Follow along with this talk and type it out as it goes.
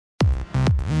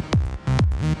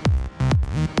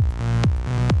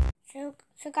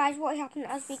So guys, what happened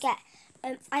as we get,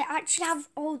 I actually have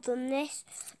all done this,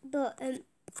 but the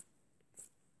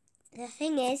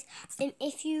thing is,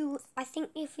 if you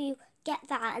get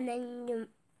that and then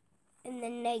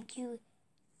like you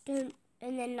don't,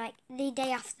 and then like the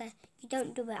day after you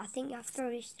don't do it, I think you have to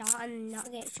restart and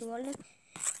not get you all of them.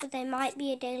 But there might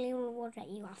be a daily reward that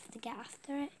you have to get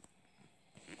after it.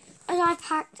 And I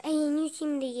packed a new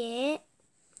team of the year.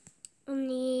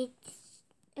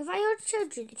 Have I already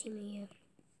showed you the team of the year?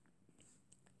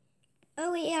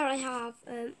 Oh wait, yeah, I have.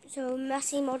 So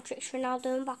Messi, Modric,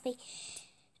 Ronaldo, Mbappe.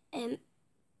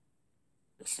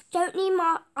 Don't need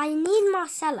I need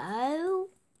Marcelo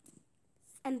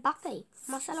and Mbappe.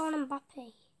 Marcelo and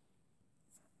Mbappe.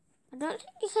 I don't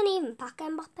think you can even pack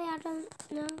Mbappe. I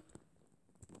don't know.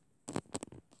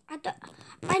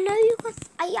 I know you could.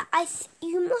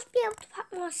 You must be able to pack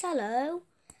Marcelo.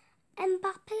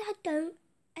 Mbappe,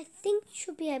 I think you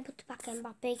should be able to pack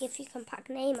Mbappe if you can pack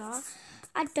Neymar.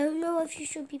 I don't know if you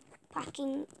should be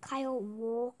packing Kyle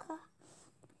Walker.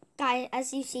 Guys,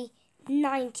 as you see,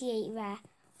 98 there.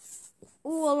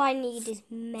 All I need is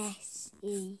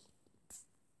Messi.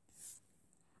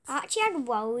 I actually had a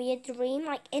Warrior Dream,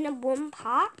 like in a one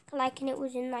pack, and it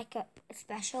was in like a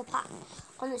special pack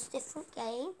on this different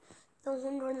game. The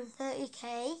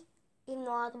 130k, even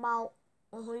though I had about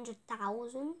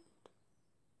 100,000.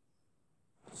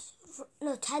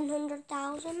 No,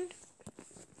 100,000.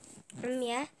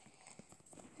 Yeah,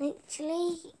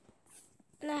 literally,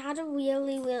 and I had a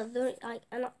really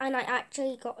and I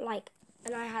actually got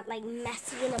and I had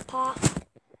Messi in a pack,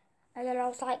 and then I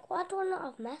was like, why do I not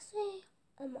have Messi?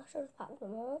 And I should have packed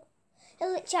them all.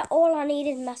 And literally, all I need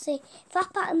is Messi. If I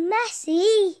pack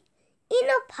Messi in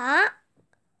a pack,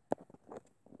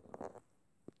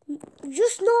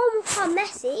 just normal for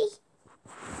Messi,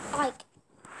 if I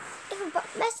put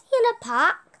Messi in a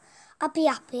pack, I'd be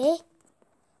happy.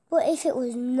 But if it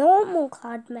was normal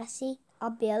card Messi,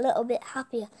 I'd be a little bit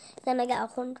happier. Then I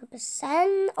get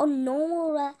 100% on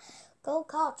normal gold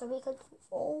cards, so we can do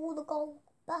all the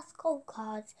best gold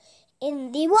cards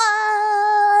in the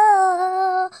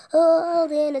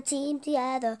world in a team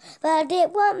together. But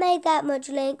it won't make that much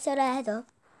links together.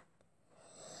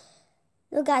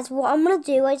 So guys, what I'm going to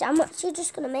do is I'm actually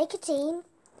just going to make a team.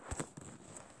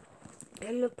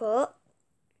 I'm going to put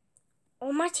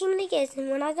all my team of the years, and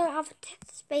when I don't have a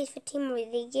space for team of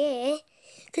the year,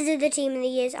 because the team of the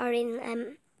years are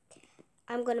in,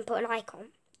 I'm going to put an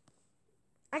icon.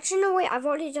 Actually, no, wait, I've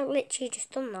already literally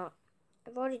just done that.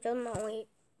 I've already done that, wait.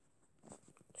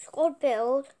 Squad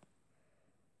build.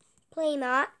 Play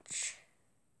match.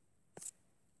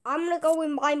 I'm going to go with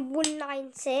my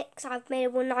 196. I've made a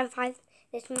 195.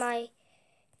 This is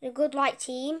the good light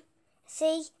team.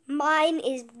 See, mine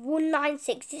is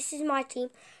 196. This is my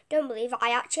team. Don't believe it.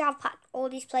 I actually have packed all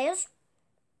these players.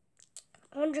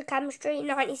 100 chemistry,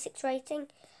 96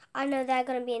 rating. I know they're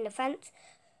going to be in defence.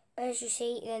 As you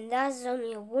see, then there's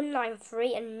only a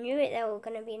 193. I knew it, they were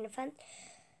going to be in defence.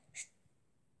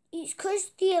 It's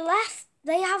because the left,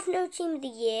 they have no team of the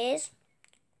years.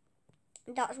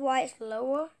 That's why it's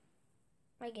lower,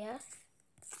 I guess.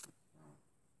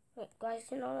 Wait,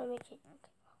 guys, you know, let me keep.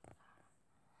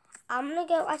 I'm going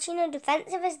to go, actually, no,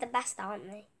 defensive is the best, aren't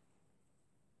they?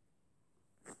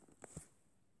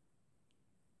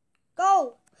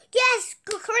 Go! Yes!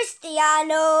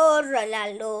 Cristiano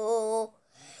Ronaldo!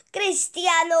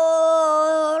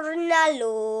 Cristiano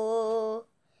Ronaldo!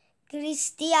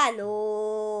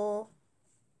 Cristiano!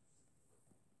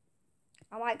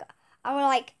 Oh my god. I'm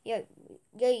like, yo.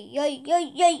 He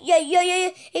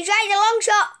tried a long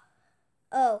shot!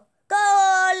 Oh.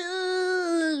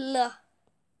 Goal!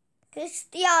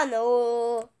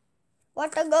 Cristiano!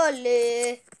 What a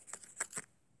goal!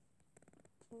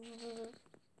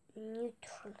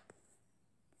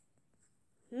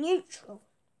 Neutral.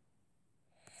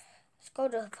 Let's go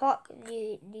to park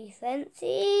the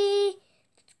defensive.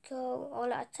 Let's go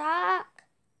all attack.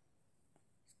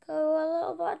 Let's go a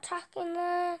little bit attacking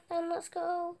there. Then let's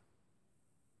go.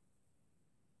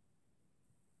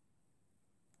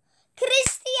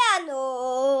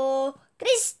 Cristiano.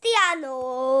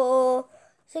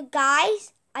 So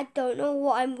guys, I don't know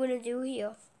what I'm gonna do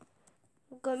here.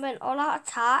 We're going all out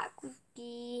attack. We've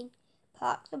been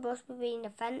park the bus. We've been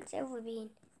defensive. We've been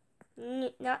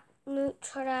not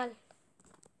neutral.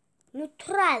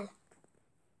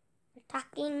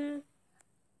 Attacking.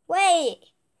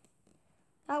 Wait,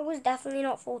 that was definitely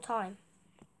not full time.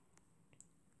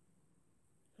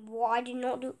 What I did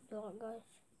not do that, guys.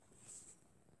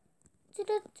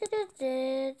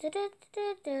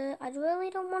 I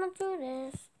really don't want to do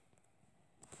this.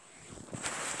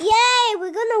 Yay!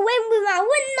 We're gonna win with our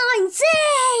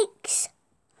 196.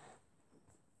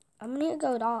 I'm gonna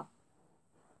go that.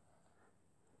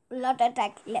 Lot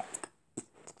attack. Let's go.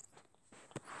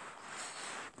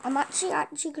 I'm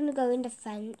actually gonna go in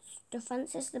defense.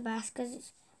 Defense is the best because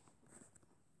it's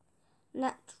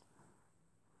natural.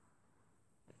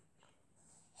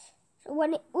 So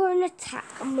when we're in attack,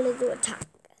 I'm gonna go attack.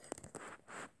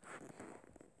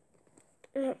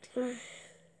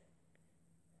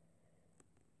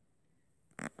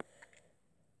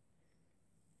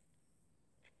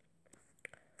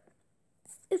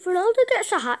 If Ronaldo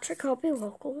gets a hat trick, I'll be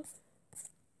vocal.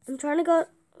 I'm trying to go.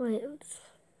 Wait.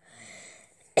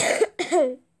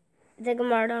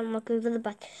 Digamard, I'm looking for the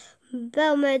back.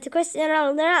 Belmont to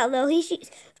Cristiano Ronaldo. He shoots.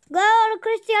 Go to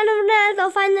Cristiano Ronaldo.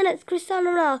 Find the next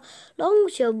Cristiano Ronaldo. Long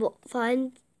shot, but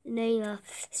find Neymar.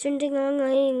 Sprinting along the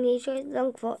lane. He shoots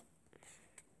long foot.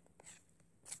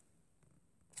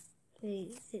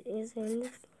 Wait,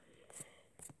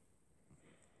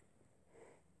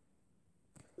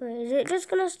 is it just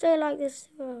gonna stay like this?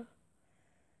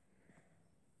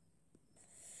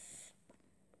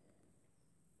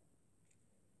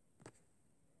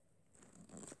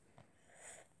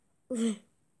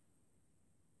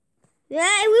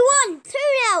 Yeah, we won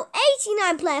 2-0.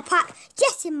 89 player pack.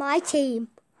 Yes, in my team.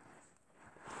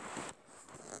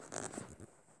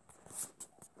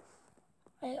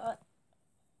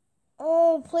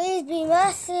 Oh, please be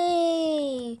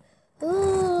Messi.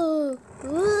 Ooh,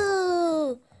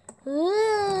 ooh,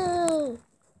 ooh,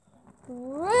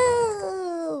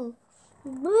 ooh,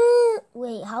 ooh.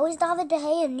 Wait, how is David De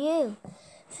Gea new?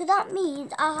 So that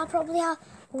means I probably have...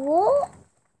 What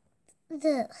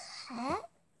the heck?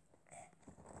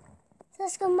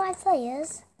 Let's go my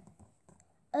players.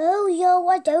 Oh, yo,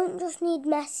 I don't just need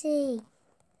Messi.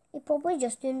 You probably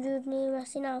just don't need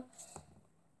Messi now.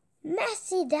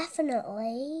 Messi,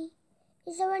 definitely.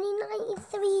 Is there any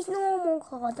 93's normal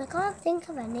cards? I can't think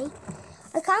of any.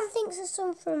 I can't think of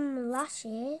some from last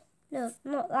year. No,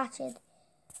 not last year.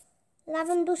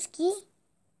 Lewandowski.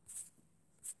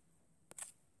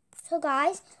 So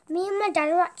guys, me and my dad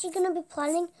are actually going to be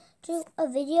planning to do a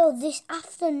video this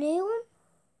afternoon.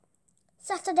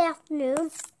 Saturday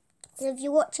afternoon. And if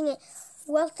you're watching it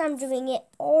whilst I'm doing it,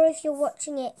 or if you're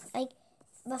watching it like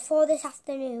before this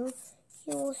afternoon,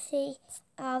 you will see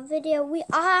our video. We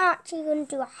are actually going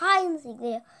to do a hide and seek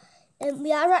video, and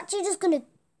we are actually just going to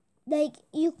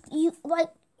you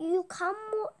can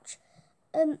watch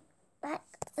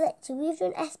so we've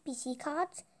done SBC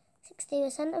cards,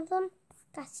 60% of them.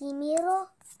 Casemiro.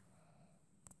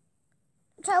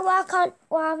 So I can't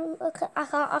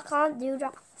do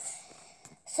that.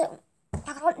 So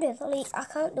I can't do it. I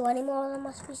can't do any more of them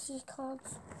SBC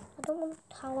cards. I don't want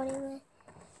how anyway.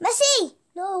 Messi!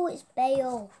 No, it's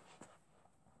Bale.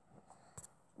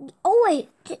 Oh wait,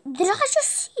 did I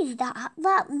just see that?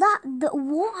 What?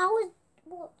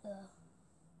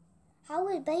 How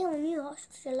is Bale new? That's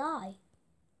just a lie.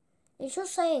 It's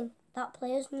just saying that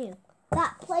player's new.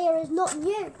 That player is not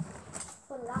new.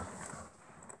 For that.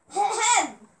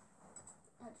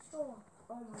 Oh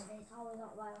my days, how is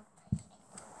that wild?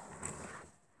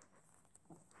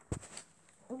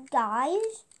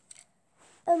 Guys,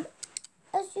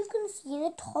 as you can see in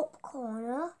the top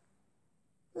corner,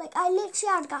 like I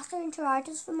literally had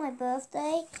gastroenteritis for my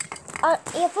birthday.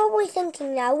 You're probably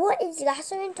thinking now, what is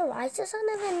gastroenteritis?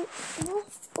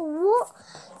 What?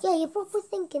 Yeah, you're probably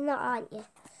thinking that, aren't you?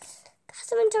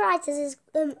 Gastroenteritis is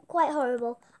quite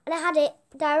horrible, and I had it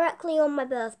directly on my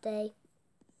birthday.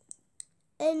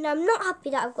 And I'm not happy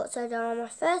that I've got surgery on my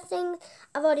first thing.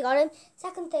 I've already got him.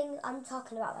 Second thing, I'm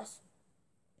talking about this.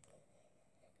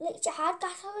 Like, I had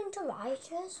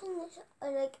gastroenteritis,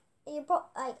 and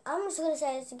I'm just gonna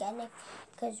say this again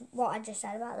because what I just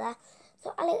said about that.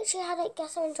 So I literally had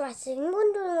gastroenteritis. And you're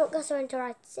wondering what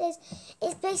gastroenteritis is?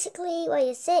 It's basically where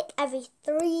you're sick every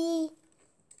 3.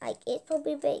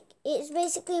 It's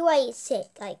basically where you're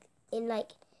sick. I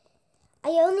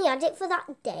only had it for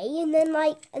that day, and then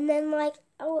I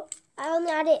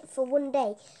only had it for one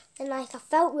day, and I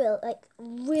felt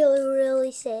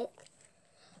really sick.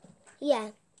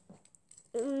 Yeah.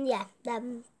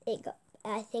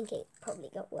 I think it probably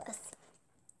got worse.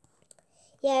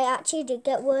 Yeah, it actually did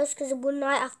get worse because one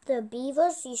night after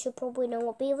Beavers, you should probably know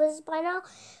what Beavers is by now.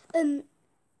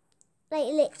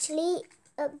 Literally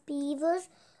at Beavers,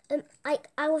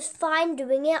 I was fine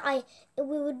doing it. We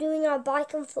were doing our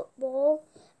bike and football,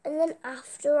 and then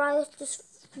after I just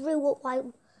threw up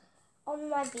on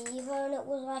my Beaver, and it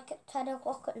was at 10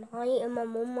 o'clock at night, and my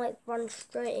mum ran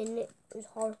straight in. It was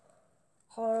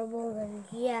horrible, and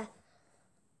yeah.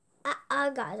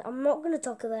 Guys, I'm not going to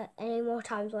talk about any more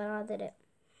times when I did it.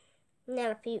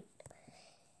 Never puked.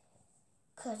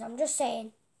 Because I'm just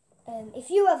saying, if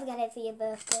you ever get it for your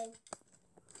birthday,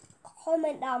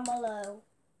 comment down below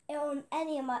on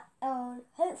any of my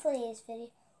hopefully this video,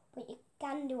 but you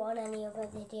can do on any other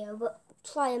video, but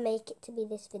try and make it to be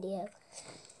this video.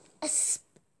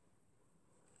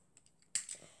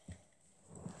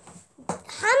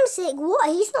 Hamsik, what?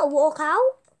 He's not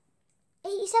walkout.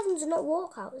 87's not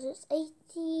walkouts, it's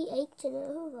 88 and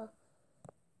over.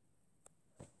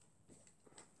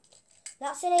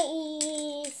 That's an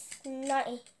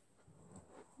 90.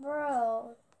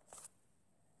 Bro.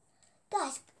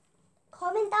 Guys,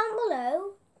 comment down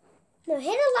below. No, hit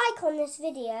a like on this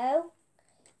video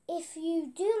if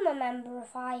you do remember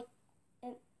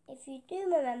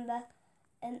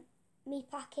me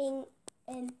packing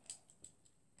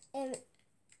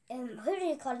who do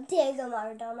you call it? Diego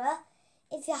Maradona.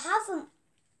 If you haven't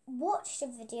watched the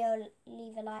video,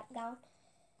 leave a like down.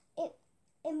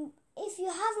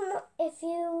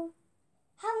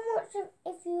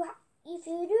 If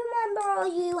you do remember or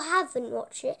you haven't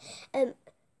watched it,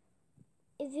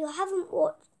 if you haven't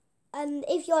watched,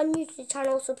 if you're new to the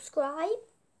channel, subscribe.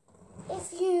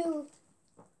 If you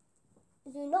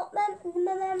do not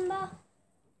remember,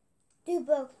 do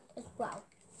both as well.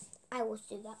 I will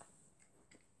do that.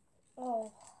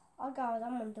 Oh, guys,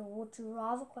 I'm on the would you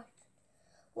rather question.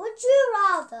 Would you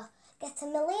rather get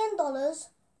 $1 million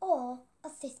or a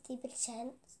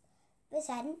 50%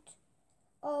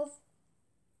 of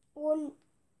 $1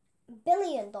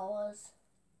 billion?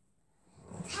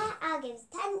 I'll give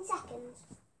 10 seconds.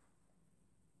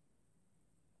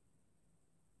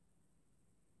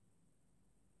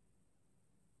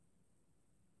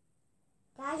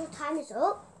 Guys, your time is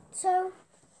up. So,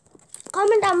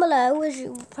 comment down below, as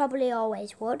you probably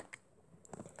always would.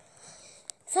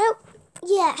 So,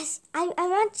 yes, I'm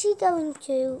actually going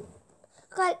to,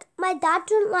 like, my dad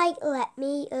doesn't, let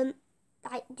me,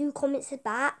 do comments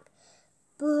back.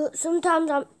 But sometimes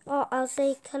I'll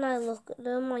say, can I look at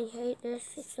them? I hate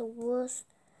this. It's the worst.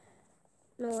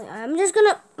 No, I'm just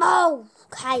gonna, oh,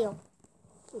 Kyle.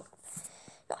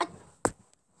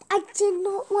 I did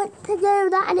not want to do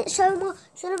that, and it's so much.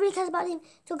 So nobody cares about him.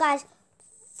 So guys,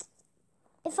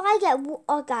 if I get,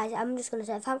 guys, I'm just gonna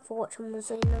say thanks for watching.